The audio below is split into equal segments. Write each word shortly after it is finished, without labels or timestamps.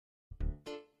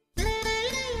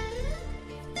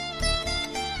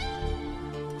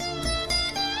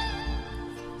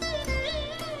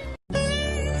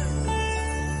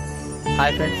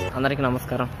Hi friends, అందరికీ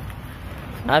నమస్కారం.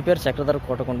 నా పేరు చక్రధర్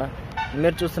కోటకొండ.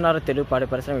 మీరు చూస్తున్నారు తెలుగు పాడి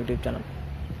పరిశ్రమ యూట్యూబ్ ఛానల్.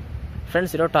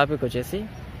 ఫ్రెండ్స్, ఈరోజు టాపిక్ వచ్చేసి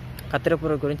కత్తెర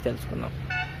పురుగు గురించి తెలుసుకుందాం.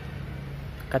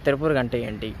 కత్తెర పురుగు అంటే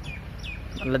ఏంటి?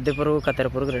 లద్దె పురుగు, కత్తెర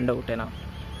పురుగు రెండో ఒకటేనా?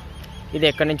 ఇది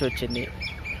ఎక్కడి నుంచి వచ్చింది?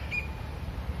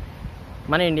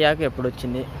 మన ఇండియాకు ఎప్పుడు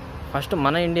వచ్చింది? ఫస్ట్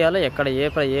మన ఇండియాలో ఎక్కడ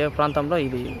ఏ ప్రాంతంలో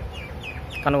ఇది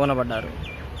కనుగొనబడ్డారు?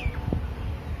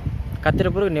 కత్తెర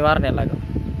పురుగు నివారణ ఎలాగ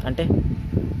అంటే,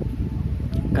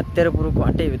 కత్తెర పురుగు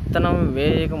అంటే విత్తనం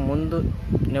వేయక ముందు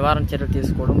నివారణ చర్యలు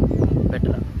తీసుకోవడం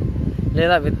బెటరా,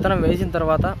 లేదా విత్తనం వేసిన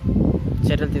తర్వాత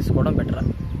చర్యలు తీసుకోవడం బెటరా?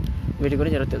 వీటి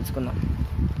గురించి ఈరోజు తెలుసుకుందాం.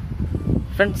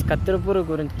 ఫ్రెండ్స్, కత్తెర పురుగు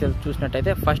గురించి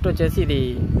చూసినట్టయితే ఫస్ట్ వచ్చేసి ఇది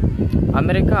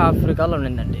అమెరికా, ఆఫ్రికాలో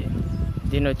ఉండిందండి.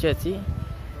 దీన్ని వచ్చేసి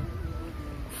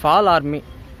ఫాల్ ఆర్మీ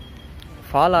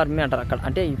అంటారు అక్కడ.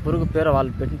 అంటే ఈ పురుగు పేరు,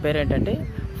 వాళ్ళు పెట్టిన పేరు ఏంటంటే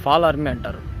ఫాల్ ఆర్మీ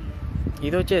అంటారు.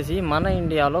 ఇది వచ్చేసి మన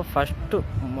ఇండియాలో ఫస్ట్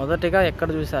మొదటిగా ఎక్కడ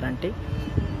చూసారంటే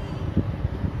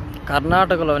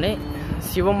కర్ణాటకలోని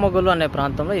శివమొగ్గలు అనే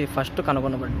ప్రాంతంలో ఇది ఫస్ట్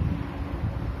కనుగొనబడింది.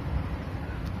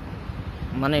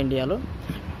 మన ఇండియాలో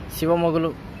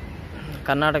శివమొగ్గలు,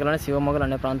 కర్ణాటకలోని శివమొగ్గలు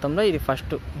అనే ప్రాంతంలో ఇది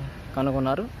ఫస్ట్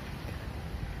కనుగొన్నారు.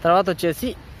 తర్వాత వచ్చేసి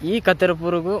ఈ కత్తెర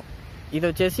పురుగు, ఇది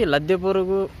వచ్చేసి లద్దె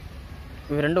పురుగు,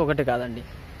 ఇవి రెండు ఒకటి కాదండి.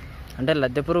 అంటే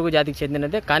లద్దె పురుగు జాతికి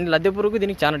చెందినదే, కానీ లద్దె పురుగు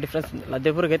దీనికి చాలా డిఫరెన్స్ ఉంది.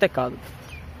 లద్దె పురుగు అయితే కాదు.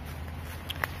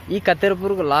 ఈ కత్తెర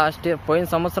పురుగు లాస్ట్ ఇయర్, పోయిన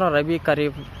సంవత్సరం రబీ,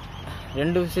 ఖరీఫ్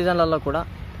రెండు సీజన్లలో కూడా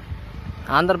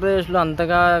ఆంధ్రప్రదేశ్లో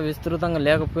అంతగా విస్తృతంగా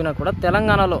లేకపోయినా కూడా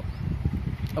తెలంగాణలో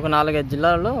ఒక 4-5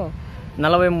 జిల్లాల్లో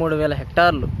 43,000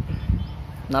 హెక్టార్లు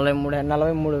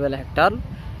 43,000 హెక్టార్లు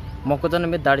మొక్కజొన్న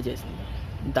మీద దాడి చేసింది.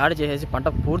 దాడి చేసేసి పంట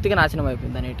పూర్తిగా నాశనం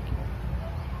అయిపోయింది అన్నిటికీ.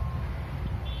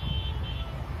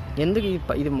 ఎందుకు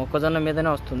ఇది మొక్కజొన్న మీదనే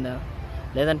వస్తుందా,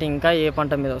 లేదంటే ఇంకా ఏ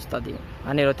పంట మీద వస్తుంది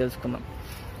అని ఈరోజు తెలుసుకుందాం.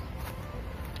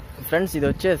 ఫ్రెండ్స్, ఇది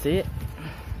వచ్చేసి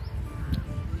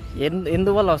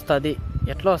ఎందువల్ల వస్తుంది,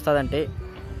 ఎట్లా వస్తుంది అంటే,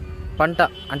 పంట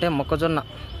అంటే మొక్కజొన్న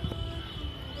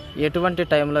ఎటువంటి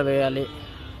టైంలో వేయాలి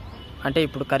అంటే,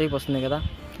 ఇప్పుడు ఖరీఫ్ వస్తుంది కదా,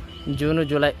 జూన్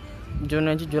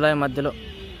నుంచి జూలై మధ్యలో,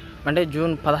 అంటే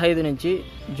జూన్ 15 నుంచి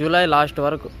జూలై లాస్ట్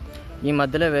వరకు ఈ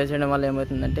మధ్యలో వేసేయడం వల్ల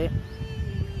ఏమవుతుందంటే,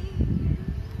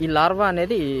 ఈ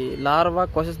లార్వా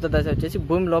కోశస్థ దశ వచ్చేసి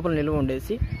భూమి లోపల నిలువ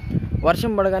ఉండేసి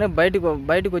వర్షం పడగానే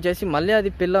బయటకు వచ్చేసి మళ్ళీ అది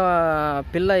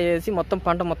పిల్ల వేసి మొత్తం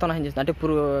పంట మొత్తం నాశనం చేస్తుంది. అంటే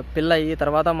పిల్ల అయ్యి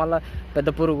తర్వాత మళ్ళీ పెద్ద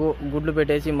పురుగు గుడ్లు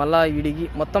పెట్టేసి మళ్ళీ ఇడిగి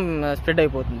మొత్తం స్ప్రెడ్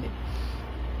అయిపోతుంది.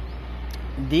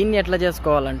 దీన్ని ఎట్లా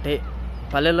చేసుకోవాలంటే,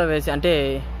 పల్లెల్లో వేసి, అంటే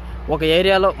ఒక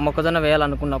ఏరియాలో మొక్కజొన్న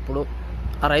వేయాలనుకున్నప్పుడు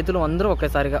ఆ రైతులు అందరూ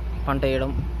ఒకేసారిగా పంట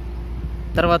వేయడం,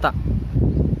 తర్వాత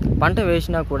పంట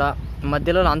వేసినా కూడా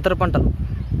మధ్యలో అంతర పంటలు,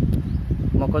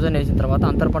 మొక్కజొన్న వేసిన తర్వాత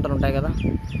అంతర పంటలు ఉంటాయి కదా,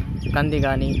 కంది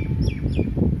కానీ,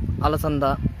 అలసంద,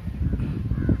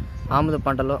 ఆముద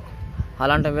పంటలు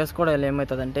అలాంటివి వేసుకోవడం వల్ల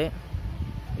ఏమవుతుందంటే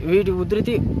వీటి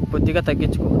ఉధృతి కొద్దిగా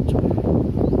తగ్గించుకోవచ్చు.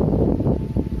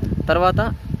 తర్వాత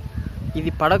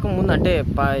ఇది పడక ముందు, అంటే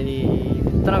ఇది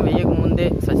విత్తనం వేయకముందే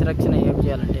సస్యరక్షణ ఏం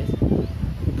చేయాలంటే,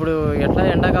 ఇప్పుడు ఎట్లా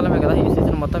ఎండాకాలమే కదా, ఈ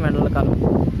సీజన్ మొత్తం ఎండల కాలం.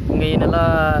 ఇంకా ఈ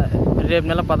రేపు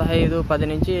నెల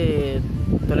 15-10 నుంచి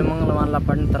తొలి మంగళవారంలా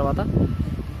పడిన తర్వాత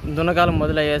దున్నకాలం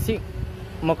మొదలయ్యేసి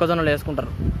మొక్కజొన్నలు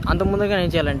వేసుకుంటారు. అంత ముందుగా ఏం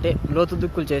చేయాలంటే, లోతు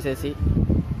దుక్కులు చేసేసి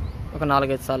ఒక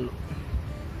 4-5 సార్లు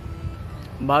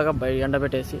బాగా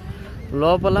ఎండబెట్టేసి,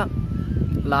 లోపల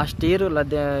లాస్ట్ ఇయర్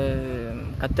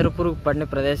కత్తెర పురుగు పడిన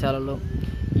ప్రదేశాలలో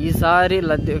ఈసారి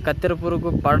కత్తెర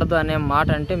పురుగు పడదు అనే మాట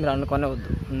అంటే మీరు అనుకునే వద్దు.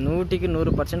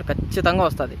 100% ఖచ్చితంగా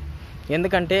వస్తుంది.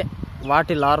 ఎందుకంటే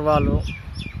వాటి లార్వాలు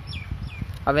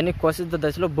అవన్నీ కోశస్థ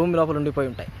దశలో భూమి లోపల ఉండిపోయి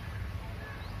ఉంటాయి.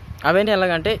 అవన్నీ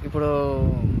ఎలాగంటే, ఇప్పుడు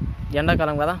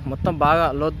ఎండాకాలం కదా, మొత్తం బాగా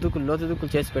లోతు దుక్కులు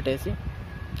చేసి పెట్టేసి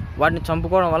వాటిని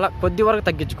చంపుకోవడం వల్ల కొద్ది వరకు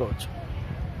తగ్గించుకోవచ్చు,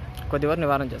 కొద్ది వరకు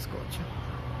నివారణ చేసుకోవచ్చు.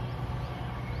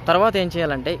 తర్వాత ఏం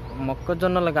చేయాలంటే,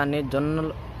 మొక్కజొన్నలు కానీ,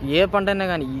 జొన్నలు ఏ పంట అయినా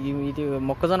కానీ, ఇది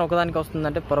మొక్కజొన్న ఒకదానికి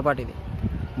వస్తుందంటే పొరపాటు. ఇది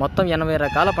మొత్తం 80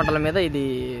 రకాల పంటల మీద ఇది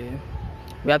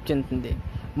వ్యాప్తి చెందుతుంది.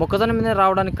 మొక్కజొన్న మీద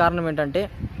రావడానికి కారణం ఏంటంటే,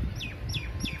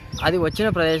 అది వచ్చిన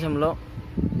ప్రదేశంలో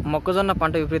మొక్కజొన్న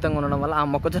పంట విపరీతంగా ఉండడం వల్ల ఆ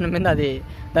మొక్కజొన్న మీద అది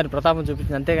దాని ప్రతాపం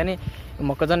చూపిస్తుంది. అంతేగాని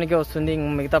మొక్కజొన్నకే వస్తుంది,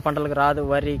 మిగతా పంటలకు రాదు.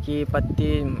 వరికి, పత్తి,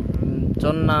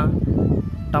 జొన్న,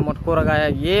 టమాటో, కూరగాయ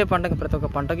ఏ పంటకి, ప్రతి ఒక్క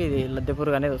పంటకి ఇది లద్దె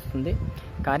పురుగు అనేది వస్తుంది.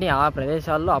 కానీ ఆ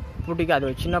ప్రదేశాల్లో అప్పటికి అది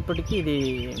వచ్చినప్పటికీ ఇది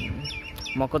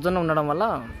మొక్కజొన్న ఉండడం వల్ల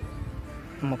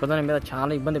మొక్కజొన్న మీద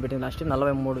చాలా ఇబ్బంది పెట్టింది. లాస్ట్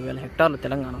 43,000 హెక్టార్లు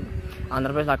తెలంగాణలో.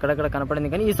 ఆంధ్రప్రదేశ్ అక్కడక్కడ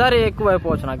కనపడింది, కానీ ఈసారి ఎక్కువ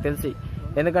అయిపోవచ్చు నాకు తెలిసి.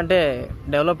 ఎందుకంటే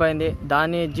డెవలప్ అయింది.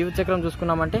 దాని జీవిత చక్రం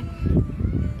చూసుకున్నామంటే,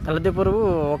 లద్దె పురుగు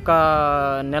ఒక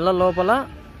నెల లోపల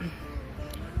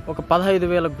ఒక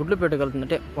 15,000 గుడ్లు పెట్టగలుగుతుంది.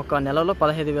 అంటే ఒక నెలలో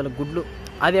 15,000 గుడ్లు.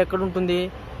 అది ఎక్కడ ఉంటుంది?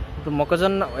 ఇప్పుడు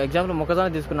మొక్కజొన్న ఎగ్జాంపుల్ మొక్కజొన్న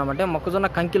తీసుకున్నామంటే మొక్కజొన్న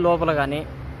కంకి లోపల కానీ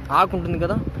ఆకు ఉంటుంది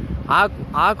కదా,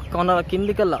 ఆకు కొన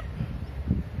కిందికల్లా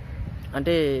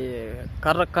అంటే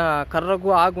కర్రకు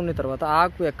ఆకు ఉన్న తర్వాత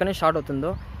ఆకు ఎక్కడనే స్టార్ట్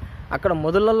అవుతుందో అక్కడ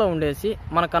మొదళ్ళల్లో ఉండేసి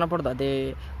మనకు కనపడదు. అదే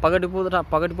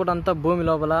పగటిపూట అంతా భూమి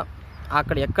లోపల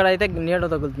అక్కడ ఎక్కడైతే నీడ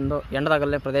తగులుతుందో, ఎండ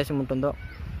తగలే ప్రదేశం ఉంటుందో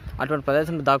అటువంటి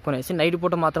ప్రదేశంలో దాక్కునేసి నైట్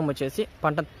పూట మాత్రం వచ్చేసి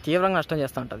పంట తీవ్రంగా నష్టం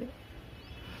చేస్తూ ఉంటుంది.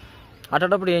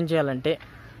 అటువంటిప్పుడు ఏం చేయాలంటే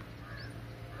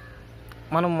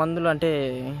మనం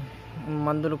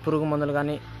మందులు పురుగు మందులు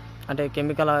కానీ అంటే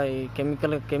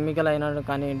కెమికల్ అయినా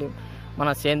కానివ్వండి, మన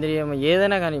సేంద్రియం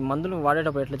ఏదైనా కానీ మందులు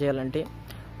వాడేటప్పుడు ఎట్లా చేయాలంటే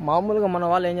మామూలుగా మన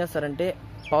వాళ్ళు ఏం చేస్తారంటే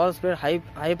పవర్ స్పీడ్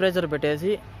హై ప్రెషర్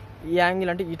పెట్టేసి ఈ యాంగిల్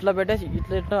అంటే ఇట్లా పెట్టేసి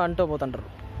ఇట్లా అంటూ పోతుంటారు.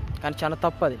 కానీ చాలా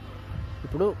తప్పు అది.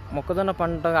 ఇప్పుడు మొక్కజొన్న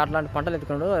పంట అట్లాంటి పంటలు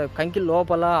ఎత్తుకున్నప్పుడు కంకి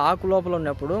లోపల ఆకు లోపల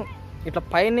ఉన్నప్పుడు ఇట్లా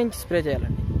పైనుంచి స్ప్రే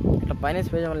చేయాలండి. ఇట్లా పైన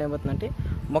స్ప్రే చేయడం వల్ల ఏమవుతుందంటే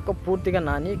మొక్క పూర్తిగా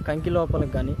నాని కంకి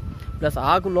లోపలికి కానీ ప్లస్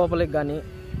ఆకు లోపలికి కానీ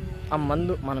ఆ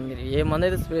మందు మీరు ఏ మందు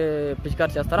అయితే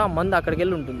పిచికారి చేస్తారో ఆ మందు అక్కడికి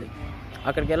వెళ్ళి ఉంటుంది.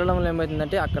 అక్కడికి వెళ్ళడం వల్ల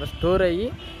ఏమవుతుందంటే అక్కడ స్టోర్ అయ్యి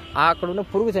అక్కడ ఉన్న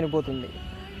పురుగు చనిపోతుంది.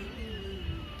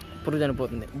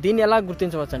 దీన్ని ఎలా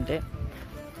గుర్తించవచ్చు అంటే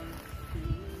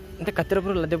కత్తెర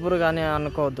పురుగు, లద్దె పురుగు కానీ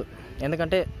అనుకోవద్దు.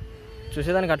 ఎందుకంటే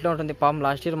చూసేదానికి అట్లే ఉంటుంది. పాపం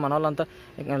లాస్ట్ ఇయర్ మన వాళ్ళంతా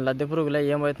లద్దె పురుగులే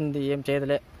ఏమవుతుంది, ఏం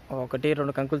చేయదులే,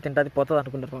 1-2 కంకులు తింటుంది పోతుంది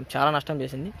అనుకుంటారు. పాపం చాలా నష్టం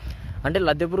చేసింది. అంటే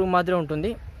లద్దె పురుగు మాత్రమే ఉంటుంది,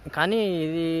 కానీ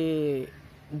ఇది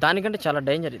దానికంటే చాలా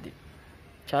డేంజర్.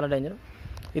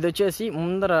 ఇది వచ్చేసి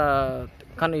ముందర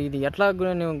కానీ ఇది ఎట్లా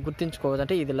గుర్తించుకోవచ్చు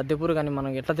అంటే ఇది లద్దె పురుగు అని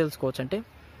మనం ఎట్లా తెలుసుకోవచ్చు అంటే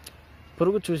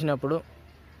పురుగు చూసినప్పుడు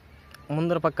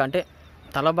ముందర పక్క అంటే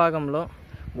తల భాగంలో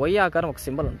వై ఆకారం ఒక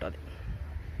సింబల్ ఉంటుంది.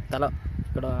 తల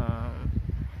ఇక్కడ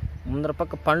ముందర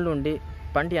పక్క పండ్లు ఉండి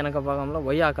పంటి వెనక భాగంలో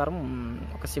వై ఆకారం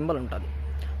ఒక సింబల్ ఉంటుంది.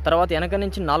 తర్వాత వెనక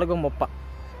నుంచి 4వ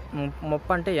మొప్ప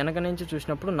అంటే వెనక నుంచి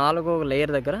చూసినప్పుడు 4వ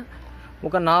లేయర్ దగ్గర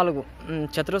ఒక 4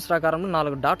 చతురస్రాకారంలో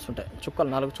 4 డాట్స్ ఉంటాయి,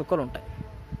 4 చుక్కలు ఉంటాయి.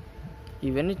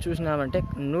 ఇవన్నీ చూసినామంటే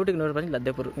 100%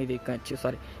 లద్దె పురుగు, ఇది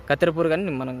కత్తెర పురుగు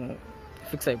అని మనం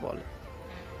ఫిక్స్ అయిపోవాలి.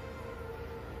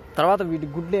 తర్వాత వీటి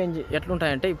గుడ్లు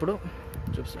ఎట్లుంటాయంటే ఇప్పుడు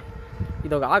చూస్తాం,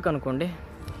 ఇది ఒక ఆకు అనుకోండి.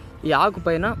 ఈ ఆకు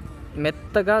పైన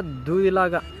మెత్తగా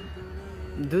దూదిలాగా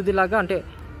అంటే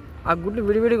ఆ గుడ్లు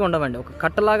విడివిడిగా ఉండవండి, ఒక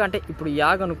కట్టలాగా. అంటే ఇప్పుడు ఈ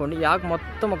ఆకు అనుకోండి, ఈ ఆకు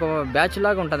మొత్తం ఒక బ్యాచ్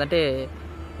లాగా ఉంటుంది. అంటే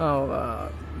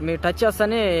మీరు టచ్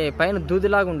చేస్తేనే పైన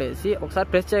దూదిలాగా ఉండేసి ఒకసారి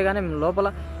ప్రెస్ చేయగానే లోపల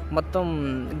మొత్తం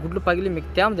గుడ్లు పగిలి మీకు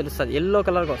తేమ తెలుస్తుంది, ఎల్లో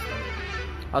కలర్గా వస్తుంది.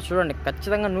 అది చూడండి,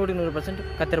 ఖచ్చితంగా 100%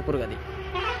 కత్తెర పురుగు అది.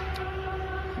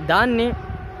 దాన్ని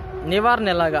నివారణ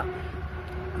ఎలాగా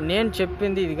నేను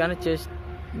చెప్పింది ఇది కానీ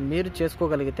మీరు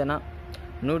చేసుకోగలిగితేనా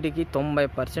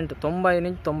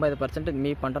 90%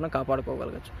 మీ పంటను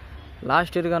కాపాడుకోగలగచ్చు.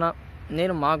 లాస్ట్ ఇయర్ గాన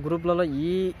నేను మా గ్రూప్లలో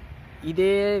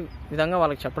ఇదే విధంగా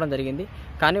వాళ్ళకి చెప్పడం జరిగింది,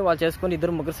 కానీ వాళ్ళు చేసుకొని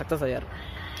 2-3 సక్సెస్ అయ్యారు.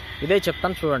 ఇదే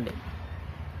చెప్తాను చూడండి.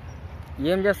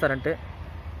 ఏం చేస్తారంటే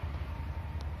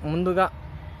ముందుగా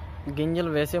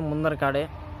గింజలు వేసే ముందర కాడే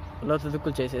లోతు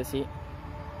దిక్కులు చేసేసి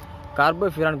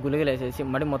కార్బోఫ్యూరాన్ గుళికలు వేసేసి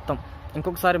మడి మొత్తం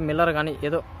ఇంకొకసారి మిల్లర్ కానీ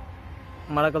ఏదో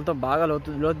మడకలతో బాగా లోతు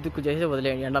దిక్కు చేసి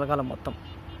వదిలేయండి ఎండాకాలం మొత్తం,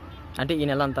 అంటే ఈ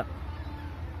నెల అంతా.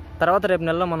 తర్వాత రేపు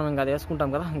నెలలో మనం ఇంకా అది వేసుకుంటాం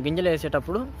కదా, గింజలు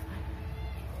వేసేటప్పుడు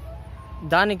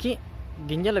దానికి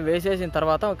గింజలు వేసేసిన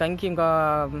తర్వాత కంకి ఇంకా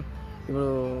ఇప్పుడు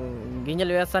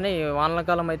గింజలు వేస్తానే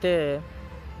వానకాలం అయితే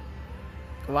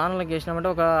వానలకు వేసినామంటే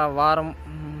ఒక వారం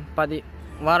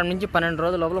నుంచి 12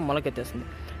 రోజుల లోపల మొలకెత్తేస్తుంది.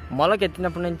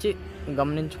 మొలకెత్తినప్పటి నుంచి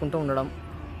గమనించుకుంటూ ఉండడం.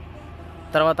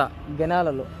 తర్వాత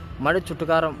గెనాలలో మడి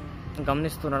చుట్టుకారం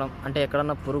గమనిస్తుండడం, అంటే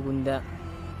ఎక్కడన్నా పురుగు ఉందా,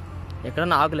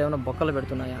 ఎక్కడన్నా ఆకులు ఏమైనా బొక్కలు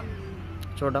పెడుతున్నాయా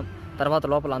చూడడం. తర్వాత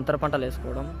లోపల అంతర పంటలు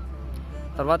వేసుకోవడం.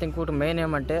 తర్వాత ఇంకోటి మెయిన్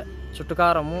ఏమంటే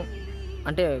చుట్టుకారము,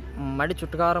 అంటే మడి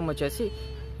చుట్టుకారం వచ్చేసి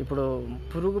ఇప్పుడు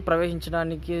పురుగు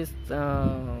ప్రవేశించడానికి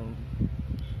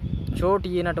చోటు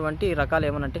ఇయ్యనటువంటి రకాలు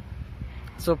ఏమనంటే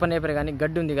సూపర్ నేపర్ కానీ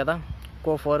గడ్డి ఉంది కదా,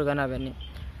 కోఫోర్ కానీ అవన్నీ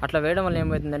అట్లా వేయడం వల్ల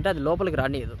ఏమవుతుందంటే అది లోపలికి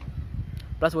రానియదు.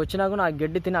 ప్లస్ వచ్చినా కూడా ఆ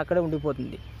గడ్డి తిని అక్కడే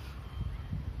ఉండిపోతుంది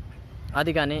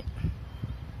అది. కానీ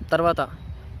తర్వాత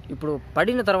ఇప్పుడు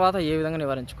పడిన తర్వాత ఏ విధంగా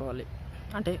నివారించుకోవాలి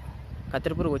అంటే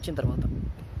కత్తెర పురుగు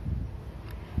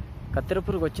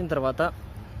వచ్చిన తర్వాత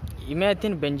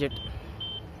ఇమాథిన్ బెంజెట్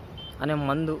అనే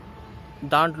మందు,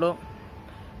 దాంట్లో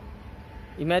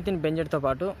ఇమాథిన్ బెంజెట్తో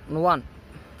పాటు నువాన్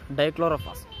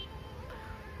డైక్లోరోఫాస్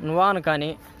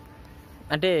కానీ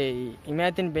అంటే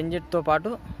ఇమాథిన్ బెంజెట్తో పాటు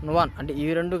నువాన్ అంటే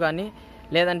ఇవి 2 కానీ,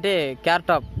 లేదంటే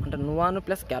క్యార్టాప్ అంటే నువాన్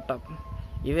ప్లస్ క్యార్టాప్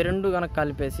ఇవి 2 కనుక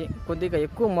కలిపేసి కొద్దిగా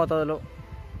ఎక్కువ మోతాదులో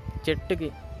చెట్టుకి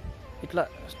ఇట్లా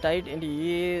స్ట్రైట్ అంటే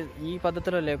ఈ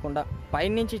పద్ధతిలో లేకుండా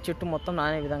పైనుంచి చెట్టు మొత్తం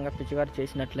నానే విధంగా పిచికారి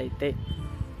చేసినట్లయితే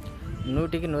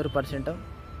 100%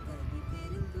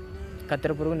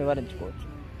 కత్తెర పురుగు నివారించుకోవచ్చు.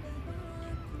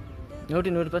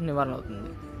 100% నివారణ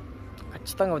అవుతుంది,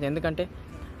 ఖచ్చితంగా అవుతుంది. ఎందుకంటే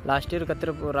లాస్ట్ ఇయర్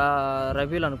కత్తెర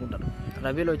రబీలో అనుకుంటారు,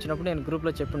 రబీలో వచ్చినప్పుడు నేను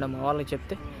గ్రూప్లో చెప్పిండే మా వాళ్ళకి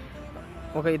చెప్తే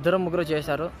ఒక 2-3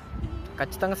 చేశారు,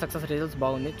 ఖచ్చితంగా సక్సెస్ రిజల్ట్స్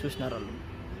బాగుంది, చూసినారు వాళ్ళు.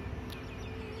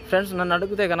 ఫ్రెండ్స్ నన్ను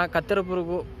అడిగితే కన్నా కత్తెర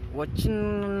పురుగు వచ్చిన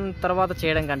తర్వాత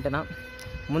చేయడం కంటేనా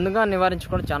ముందుగా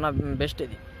నివారించుకోవడం చాలా బెస్ట్.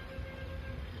 ఇది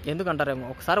ఎందుకంటారేమో,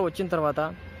 ఒకసారి వచ్చిన తర్వాత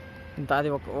అది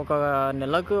ఒక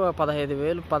నెలకు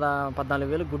 15,000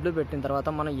 14,000 గుడ్లు పెట్టిన తర్వాత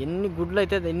మనం ఎన్ని గుడ్లు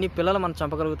అయితే ఎన్ని పిల్లలు మనం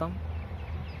చంపగలుగుతాం,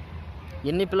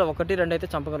 ఎన్ని పిల్లలు 1-2 అయితే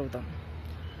చంపగలుగుతాం,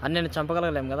 అన్నీ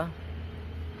చంపగలగలేం కదా.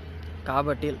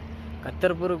 కాబట్టి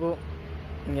కత్తెర పురుగు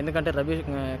ఎందుకంటే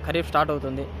ఖరీఫ్ స్టార్ట్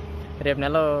అవుతుంది, రేపు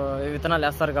నెల విత్తనాలు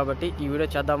వేస్తారు కాబట్టి ఈ వీడియో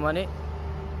చేద్దామని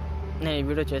నేను ఈ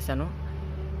వీడియో చేశాను.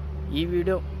 ఈ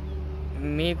వీడియో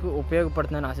మీకు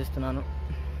ఉపయోగపడుతుందని ఆశిస్తున్నాను.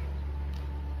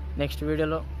 నెక్స్ట్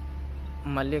వీడియోలో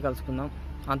మళ్ళీ కలుసుకుందాం.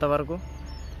 అంతవరకు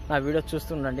నా వీడియో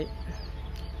చూస్తుండండి,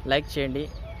 లైక్ చేయండి,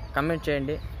 కమెంట్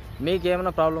చేయండి. మీకు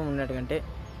ఏమైనా ప్రాబ్లం ఉన్నట్టుకంటే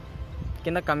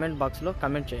కింద కమెంట్ బాక్స్లో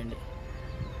కమెంట్ చేయండి.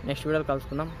 నెక్స్ట్ వీడియోలో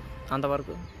కలుసుకుందాం.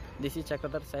 అంతవరకు this is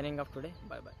Chakradhar signing off today.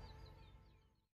 Bye bye.